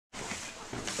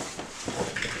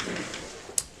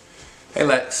Hey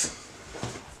Lex,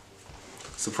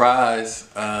 surprise.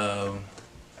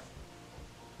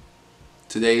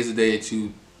 Today is the day that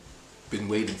you've been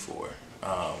waiting for.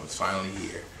 It's finally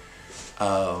here.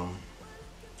 I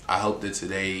hope that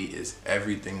today is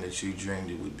everything that you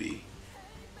dreamed it would be.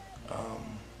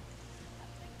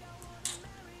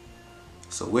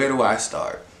 So where do I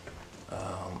start?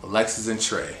 Alexis and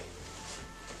Trey.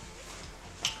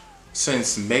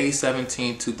 Since May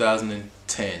 17,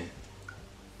 2010,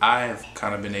 I have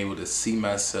kind of been able to see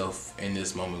myself in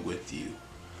this moment with you.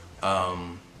 I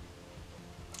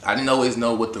didn't always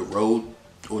know what the road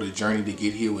or the journey to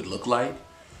get here would look like.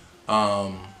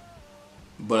 But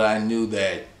I knew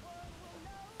that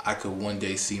I could one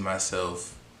day see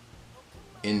myself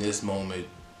in this moment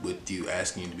with you,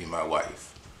 asking you to be my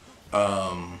wife.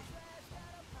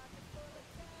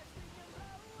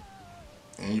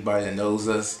 Anybody that knows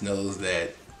us knows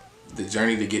that the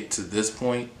journey to get to this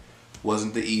point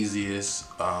wasn't the easiest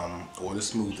or the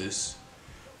smoothest,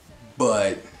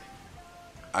 but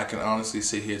I can honestly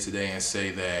sit here today and say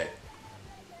that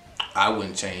I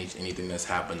wouldn't change anything that's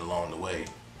happened along the way.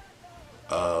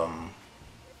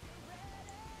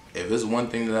 If there's one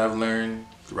thing that I've learned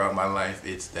throughout my life,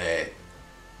 it's that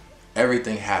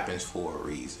everything happens for a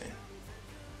reason.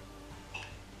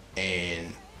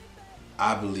 And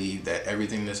I believe that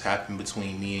everything that's happened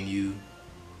between me and you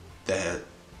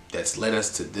that's led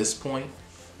us to this point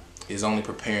is only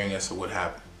preparing us for what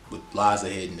lies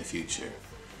ahead in the future.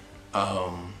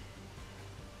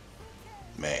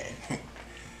 Man,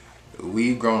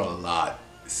 we've grown a lot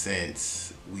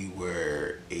since we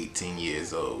were 18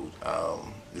 years old.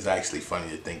 It's actually funny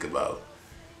to think about.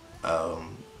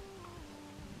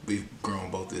 We've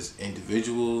grown both as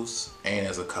individuals and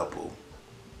as a couple.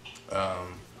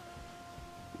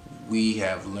 We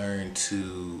have learned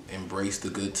to embrace the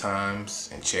good times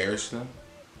and cherish them.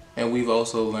 And we've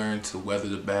also learned to weather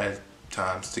the bad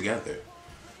times together.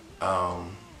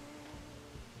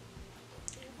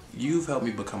 You've helped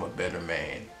me become a better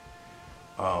man.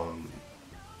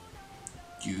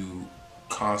 You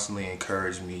constantly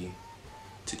encourage me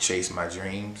to chase my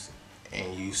dreams,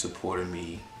 and you supported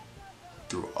me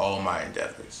through all my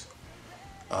endeavors.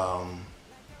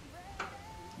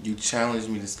 You challenged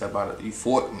me to step out of, you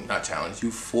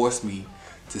forced me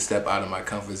to step out of my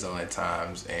comfort zone at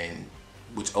times, and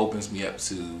which opens me up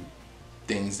to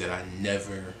things that I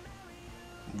never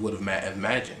would have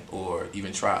imagined or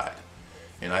even tried.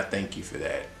 And I thank you for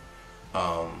that.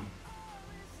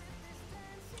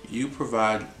 You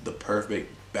provide the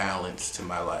perfect balance to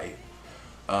my life.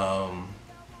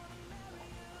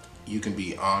 You can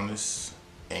be honest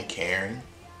and caring,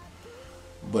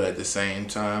 but at the same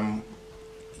time,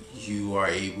 you are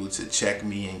able to check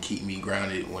me and keep me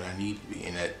grounded when I need to be,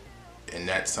 and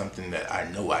that's something that I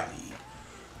know I need.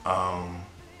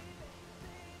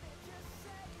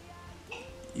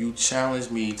 You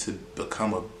challenge me to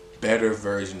become a better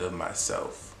version of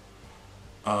myself.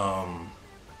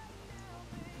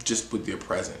 Just with your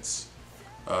presence.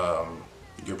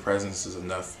 Your presence is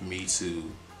enough for me to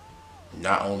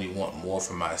not only want more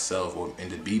for myself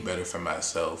and to be better for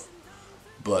myself,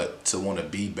 but to want to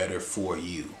be better for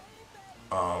you.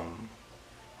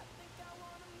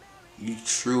 You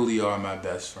truly are my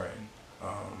best friend.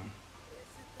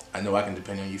 I know I can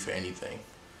depend on you for anything.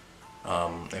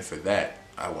 And for that,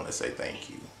 I want to say thank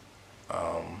you.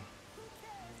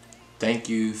 Thank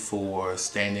you for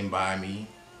standing by me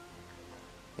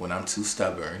when I'm too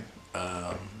stubborn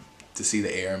to see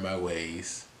the error in my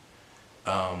ways.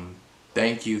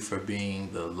 Thank you for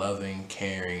being the loving,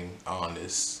 caring,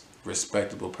 honest,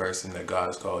 respectable person that God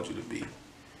has called you to be.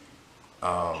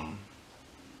 I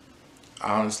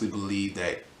honestly believe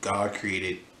that God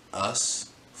created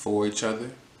us for each other,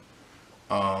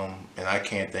 and I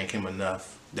can't thank Him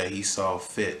enough that He saw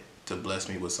fit to bless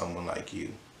me with someone like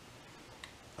you.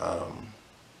 I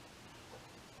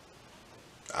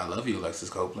love you,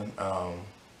 Alexis Copeland.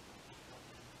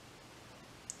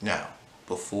 Now,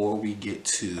 before we get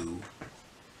to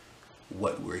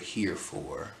what we're here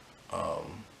for,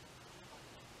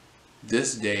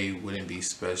 this day wouldn't be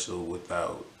special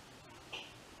without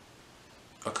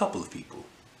a couple of people.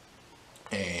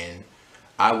 And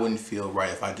I wouldn't feel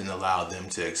right if I didn't allow them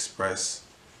to express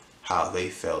how they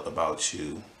felt about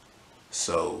you.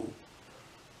 So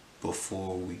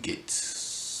before we get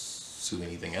to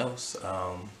anything else,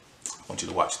 I want you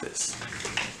to watch this.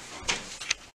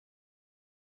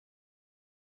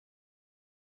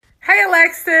 Hey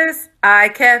Alexis, I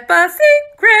kept a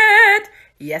secret.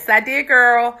 Yes, I did,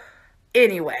 girl.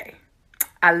 Anyway,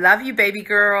 I love you, baby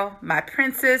girl, my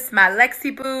princess, my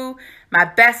Lexi boo, my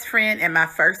best friend, and my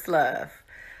first love.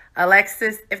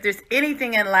 Alexis, if there's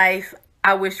anything in life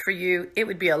I wish for you it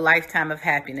would be a lifetime of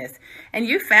happiness. And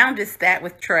you found just that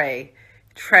with Trey.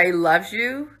 Trey loves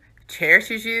you,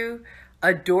 cherishes you,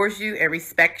 adores you, and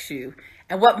respects you.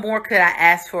 And what more could I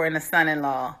ask for in a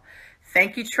son-in-law?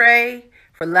 Thank you, Trey,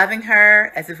 for loving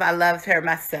her as if I loved her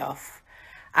myself.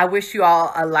 I wish you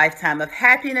all a lifetime of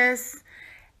happiness,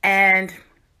 and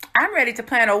I'm ready to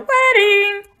plan a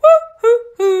wedding.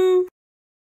 Woo-hoo-hoo.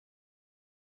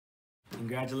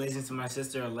 Congratulations to my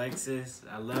sister Alexis.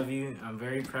 I love you. I'm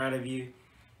very proud of you.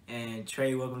 And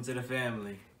Trey, welcome to the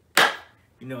family.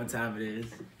 You know what time it is.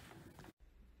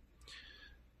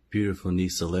 Beautiful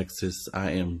niece Alexis,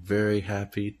 I am very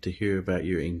happy to hear about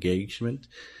your engagement,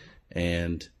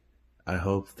 and I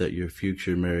hope that your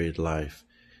future married life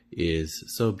is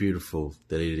so beautiful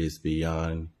that it is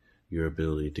beyond your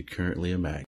ability to currently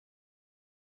imagine.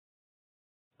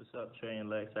 What's up, Trey and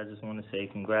Lex? I just want to say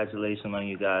congratulations on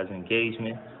you guys'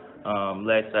 engagement.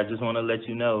 Lex, I just want to let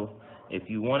you know, if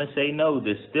you want to say no,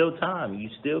 there's still time. You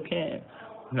still can.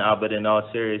 No, but in all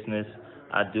seriousness,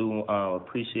 I do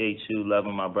appreciate you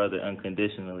loving my brother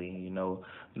unconditionally. You know,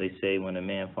 they say when a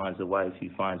man finds a wife, he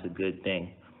finds a good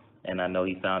thing. And I know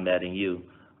he found that in you.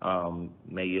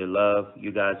 May your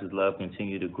guys' love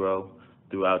continue to grow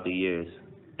throughout the years.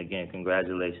 Again,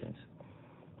 congratulations.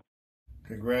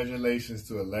 Congratulations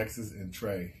to Alexis and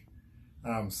Trey.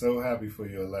 I'm so happy for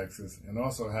you, Alexis, and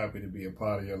also happy to be a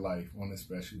part of your life on this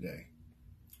special day.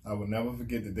 I will never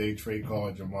forget the day Trey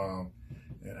called your mom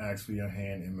and asked for your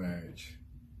hand in marriage.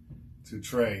 To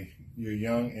Trey, you're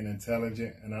young and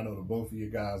intelligent, and I know that both of you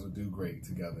guys will do great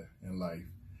together in life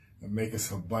and make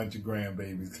us a bunch of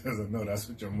grandbabies, because I know that's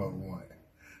what your mother wanted.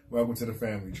 Welcome to the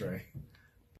family, Trey.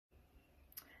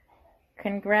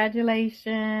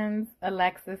 Congratulations,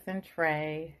 Alexis and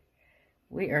Trey.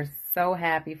 We are so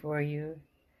happy for you.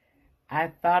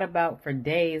 I thought about for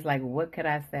days, like, what could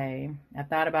I say? I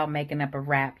thought about making up a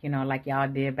rap, you know, like y'all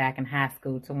did back in high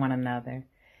school to one another.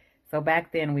 So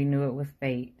back then we knew it was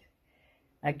fate.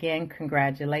 Again,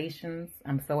 congratulations.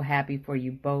 I'm so happy for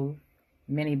you both.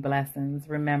 Many blessings.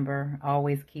 Remember,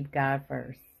 always keep God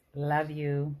first. Love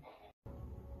you.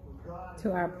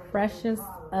 To our precious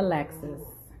Alexis,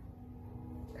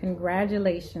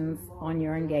 congratulations on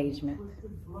your engagement.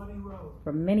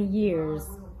 For many years,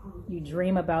 you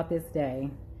dream about this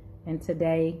day, and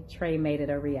today, Trey made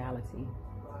it a reality.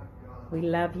 We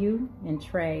love you, and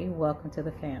Trey, welcome to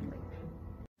the family.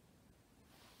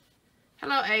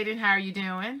 Hello, Aiden. How are you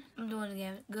doing? I'm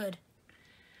doing good.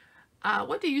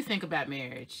 What do you think about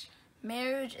marriage?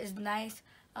 Marriage is nice.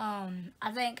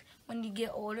 I think when you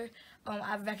get older,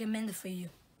 I recommend it for you.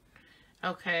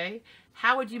 Okay.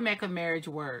 How would you make a marriage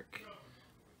work?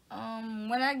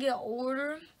 When I get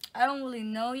older, I don't really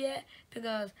know yet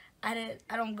because I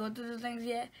don't go through the things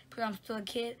yet because I'm still a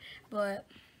kid. But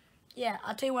yeah,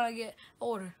 I'll tell you when I get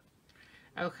older.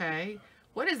 Okay.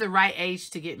 What is the right age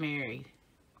to get married?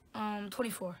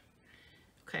 24.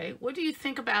 Okay. What do you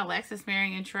think about Alexis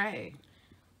marrying Trey?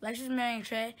 Alexis marrying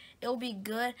Trey, it'll be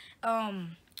good.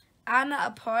 I'm not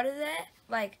a part of that,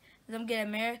 like them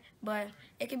getting married, but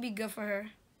it can be good for her.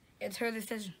 It's her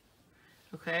decision.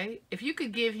 Okay. If you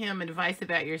could give him advice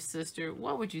about your sister,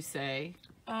 what would you say?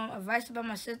 Advice about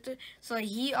my sister. So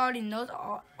he already knows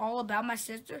all about my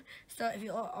sister. So if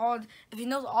he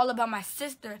knows all about my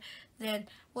sister, then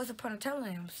what's the point of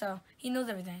telling him? So he knows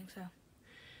everything. So.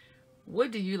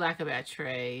 What do you like about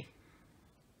Trey?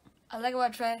 I like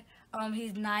about Trey.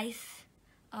 He's nice.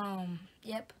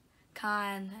 Yep,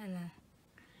 kind, and.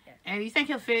 Yeah. And you think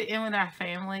he'll fit in with our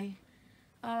family?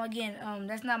 Again,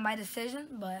 that's not my decision,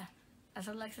 but that's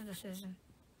Alexis' decision.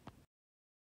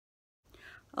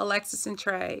 Alexis and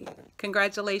Trey,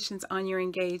 congratulations on your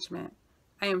engagement.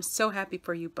 I am so happy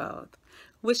for you both.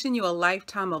 Wishing you a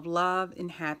lifetime of love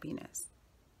and happiness.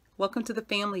 Welcome to the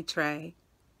family, Trey.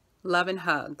 Love and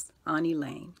hugs, Ani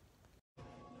Lane.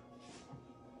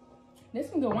 This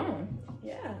can go on.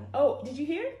 Yeah. Oh, did you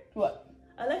hear? What?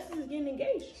 Alexis is getting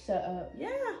engaged. Shut up. Yeah.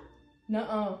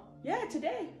 Nuh-uh. Yeah,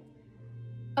 today.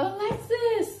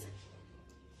 Alexis!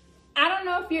 I don't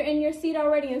know if you're in your seat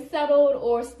already and settled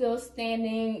or still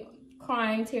standing,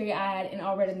 crying, teary-eyed, and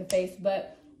all red in the face,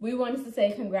 but we wanted to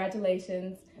say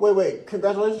congratulations. Wait.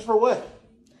 Congratulations for what?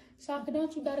 Shaka,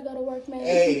 don't you gotta go to work, man?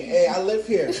 Hey, I live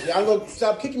here. Y'all gonna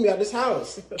stop kicking me out of this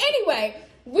house. Anyway,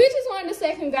 we just wanted to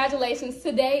say congratulations.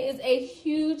 Today is a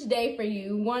huge day for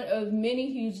you, one of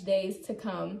many huge days to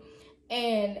come.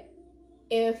 And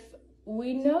if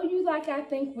we know you like I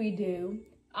think we do,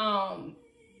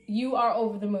 you are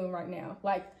over the moon right now.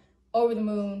 Like, over the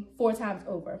moon 4 times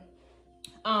over.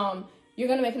 You're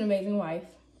gonna make an amazing wife.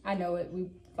 I know it.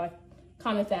 We, like,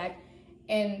 common fact.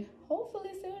 And hopefully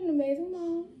soon an amazing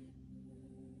mom.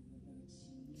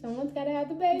 Someone's got to have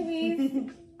the babies.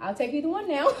 I'll take either one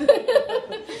now.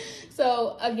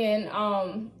 So again,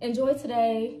 enjoy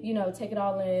today. You know, take it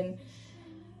all in.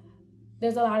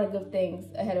 There's a lot of good things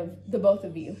ahead of the both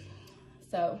of you.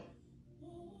 So,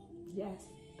 Yes.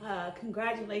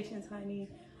 Congratulations, honey.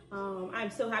 I'm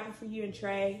so happy for you and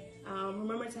Trey.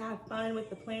 Remember to have fun with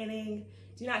the planning.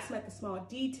 Do not sweat the small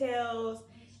details.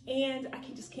 And I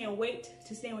just can't wait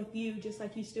to stand with you just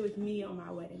like you stood with me on my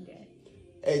wedding day.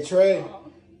 Hey, Trey.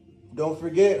 Don't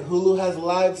forget, Hulu has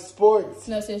live sports.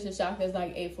 no, seriously, shock. It's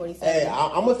like 8:47. Hey,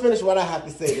 I'm going to finish what I have to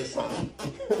say this time.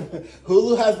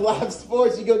 Hulu has live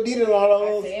sports. You're going to need it on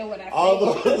all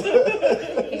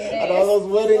those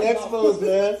wedding expos,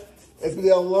 man. It's going to be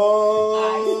a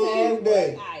long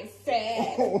day. I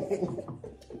said.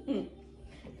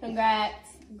 Congrats.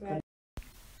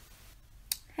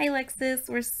 Hey Alexis,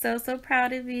 we're so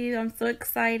proud of you. I'm so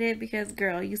excited because,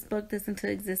 girl, you spoke this into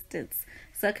existence.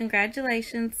 So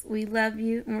congratulations. We love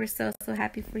you and we're so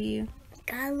happy for you.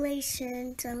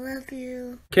 Congratulations. I love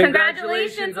you.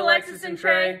 Congratulations, Alexis and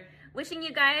Trey. Wishing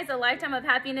you guys a lifetime of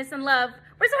happiness and love.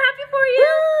 We're so happy for you.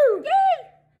 Woo!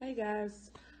 Yay! Hey guys.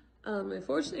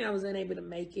 Unfortunately, I was unable to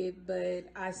make it, but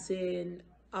I send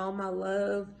all my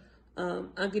love,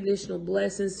 unconditional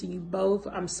blessings to you both.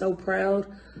 I'm so proud,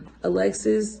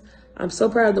 Alexis. I'm so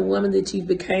proud of the woman that you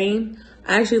became.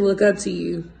 I actually look up to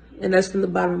you, and that's from the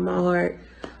bottom of my heart.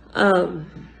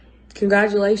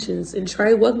 Congratulations, and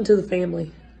Trey, welcome to the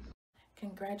family.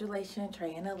 Congratulations,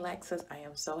 Trey and Alexis. I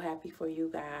am so happy for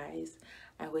you guys.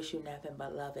 I wish you nothing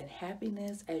but love and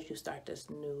happiness as you start this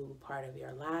new part of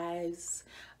your lives.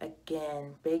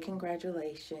 Again, big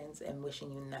congratulations and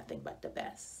wishing you nothing but the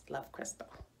best. Love, Crystal.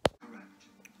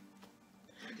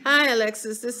 Hi,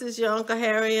 Alexis. This is your Uncle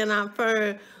Harry, and I'm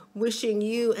wishing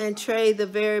you and Trey the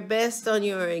very best on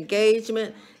your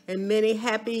engagement and many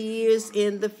happy years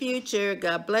in the future.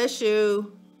 God bless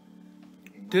you.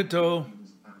 Ditto.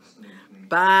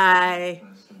 Bye.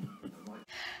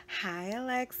 Hi,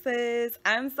 Alexis.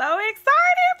 I'm so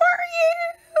excited for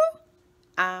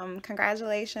you.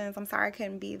 Congratulations. I'm sorry I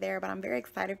couldn't be there, but I'm very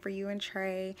excited for you and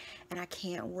Trey, and I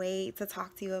can't wait to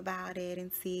talk to you about it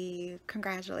and see you.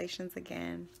 Congratulations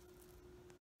again.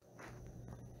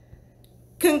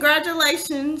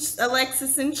 Congratulations,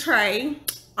 Alexis and Trey.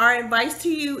 Our advice to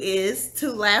you is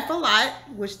to laugh a lot,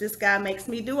 which this guy makes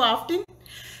me do often.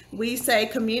 We say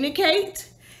communicate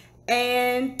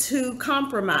and to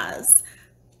compromise.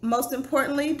 Most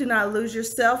importantly, do not lose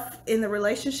yourself in the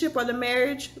relationship or the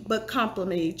marriage, but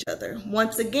compliment each other.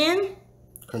 Once again,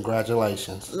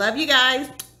 Congratulations. love you guys.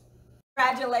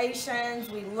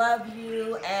 Congratulations, we love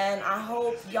you, and I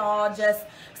hope y'all just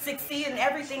succeed in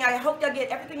everything. I hope y'all get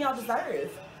everything y'all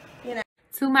deserve. You know.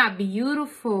 To my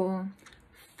beautiful,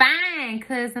 fine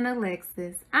cousin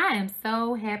Alexis, I am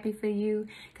so happy for you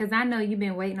because I know you've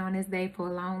been waiting on this day for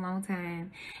a long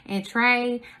time. And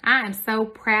Trey, I am so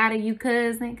proud of you,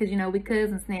 cousin, because you know we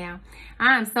cousins now.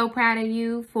 I am so proud of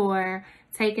you for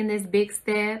taking this big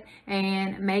step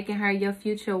and making her your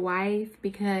future wife,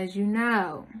 because you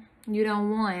know you don't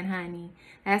want, honey.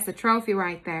 That's a trophy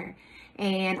right there.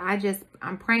 And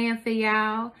I'm praying for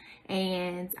y'all,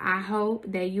 and I hope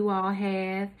that you all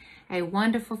have a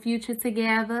wonderful future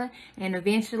together and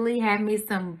eventually have me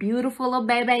some beautiful little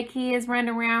baby kids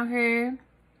running around here,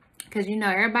 because you know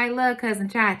everybody love cousin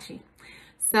Chachi.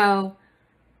 So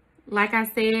like I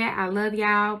said, I love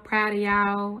y'all, proud of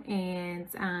y'all, and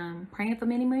praying for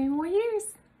many more years.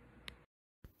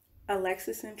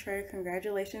 Alexis and Trey,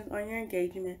 congratulations on your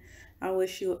engagement. I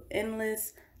wish you an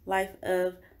endless life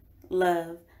of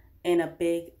love and a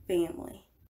big family.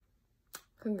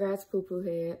 Congrats, Poo Poo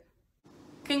Head.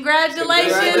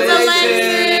 Congratulations,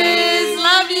 Alexis.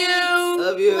 Love you.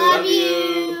 Love you. Love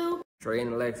you. Trey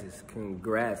and Alexis,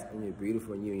 congrats on your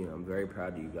beautiful union. I'm very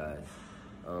proud of you guys.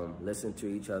 Listen to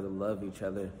each other, love each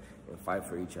other, and fight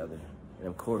for each other. And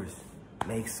of course,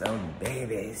 make some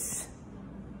babies.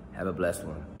 Have a blessed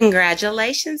one.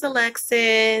 Congratulations,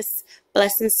 Alexis.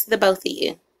 Blessings to the both of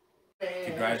you.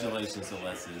 Congratulations,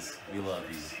 Alexis. We love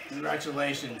you.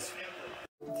 Congratulations.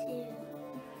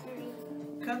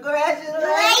 Congratulations,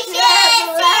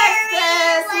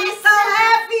 Alexis. We're so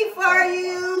happy for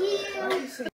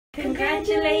you.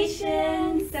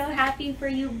 Congratulations. So happy for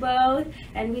you both,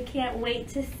 and we can't wait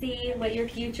to see what your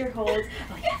future holds.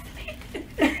 Oh, yes.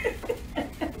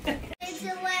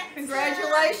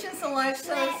 Congratulations,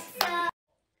 Alexis.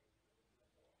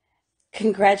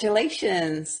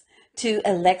 Congratulations to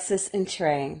Alexis and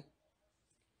Trey,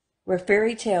 where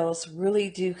fairy tales really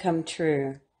do come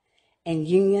true and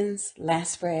unions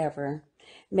last forever.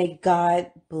 May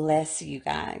God bless you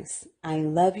guys. I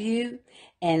love you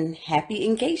and happy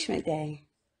engagement day.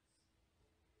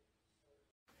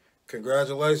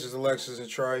 Congratulations, Alexis and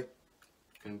Trey.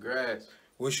 Congrats.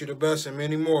 Wish you the best and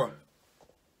many more.